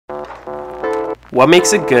What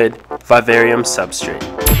makes a good vivarium substrate?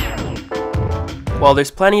 Well,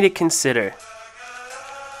 there's plenty to consider.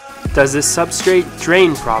 Does this substrate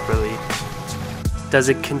drain properly? Does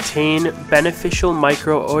it contain beneficial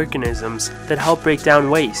microorganisms that help break down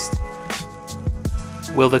waste?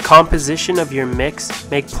 Will the composition of your mix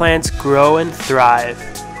make plants grow and thrive?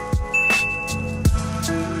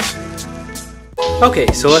 Okay,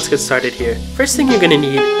 so let's get started here. First thing you're going to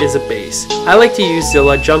need is a base. I like to use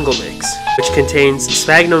ZILLA Jungle Mix, which contains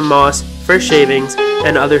sphagnum moss, fir shavings,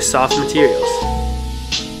 and other soft materials.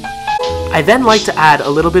 I then like to add a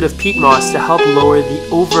little bit of peat moss to help lower the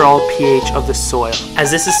overall pH of the soil,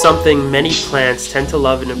 as this is something many plants tend to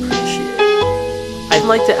love and appreciate. I'd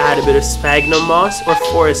like to add a bit of sphagnum moss or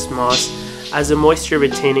forest moss as a moisture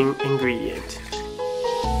retaining ingredient.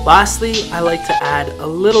 Lastly, I like to add a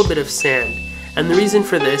little bit of sand, and the reason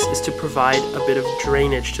for this is to provide a bit of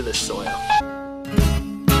drainage to the soil.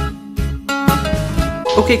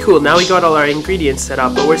 Okay, cool, now we got all our ingredients set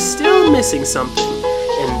up, but we're still missing something,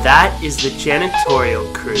 and that is the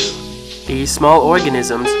janitorial crew. These small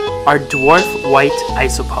organisms are dwarf white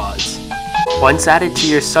isopods. Once added to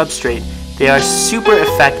your substrate, they are super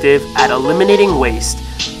effective at eliminating waste,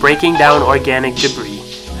 breaking down organic debris,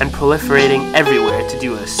 and proliferating everywhere to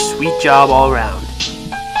do a sweet job all around.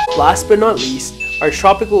 Last but not least are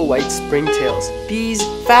tropical white springtails. These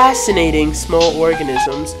fascinating small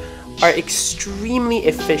organisms are extremely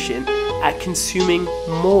efficient at consuming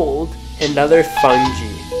mold and other fungi.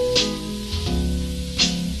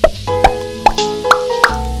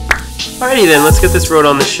 Alrighty then, let's get this road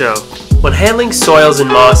on the show. When handling soils and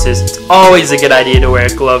mosses, it's always a good idea to wear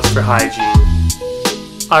gloves for hygiene.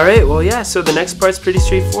 Alright, well yeah, so the next part's pretty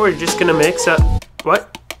straightforward. You're just gonna mix up...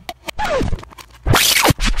 What?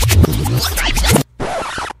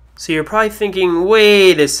 So you're probably thinking,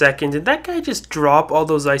 wait a second, did that guy just drop all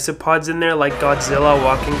those isopods in there like Godzilla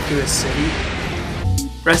walking through a city?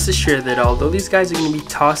 Rest assured that although these guys are going to be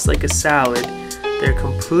tossed like a salad, they're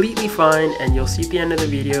completely fine, and you'll see at the end of the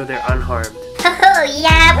video they're unharmed. Oh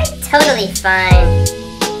yeah, we're totally fine.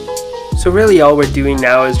 So really all we're doing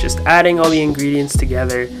now is just adding all the ingredients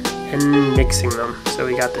together and mixing them. So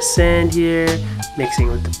we got the sand here, mixing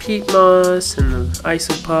with the peat moss and the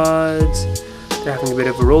isopods. They're having a bit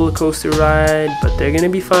of a roller coaster ride, but they're gonna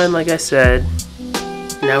be fine like I said.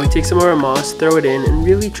 Now we take some more moss, throw it in, and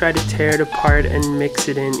really try to tear it apart and mix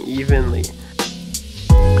it in evenly.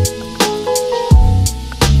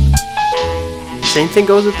 Same thing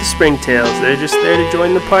goes with the springtails, they're just there to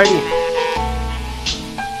join the party.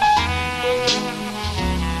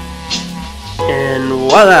 And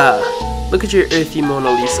voila! Look at your earthy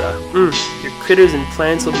Mona Lisa. Your critters and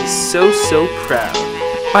plants will be so proud.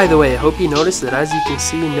 By the way, I hope you noticed that as you can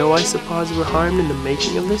see, no isopods were harmed in the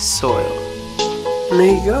making of this soil. And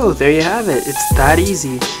there you go, there you have it, it's that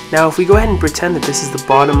easy. Now if we go ahead and pretend that this is the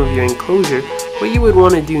bottom of your enclosure, what you would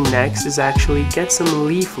want to do next is actually get some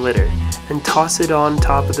leaf litter and toss it on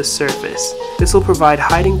top of the surface. This will provide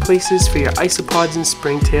hiding places for your isopods and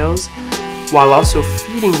springtails, while also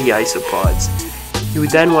feeding the isopods. You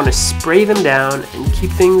would then want to spray them down and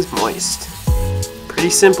keep things moist. Pretty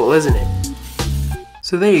simple, isn't it?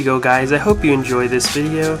 So there you go guys, I hope you enjoyed this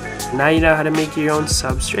video. Now you know how to make your own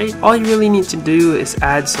substrate. All you really need to do is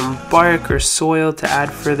add some bark or soil to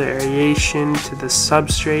add further aeration to the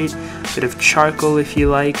substrate, a bit of charcoal if you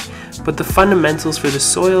like, but the fundamentals for the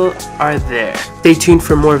soil are there. Stay tuned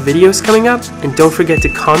for more videos coming up, and don't forget to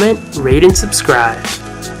comment, rate, and subscribe.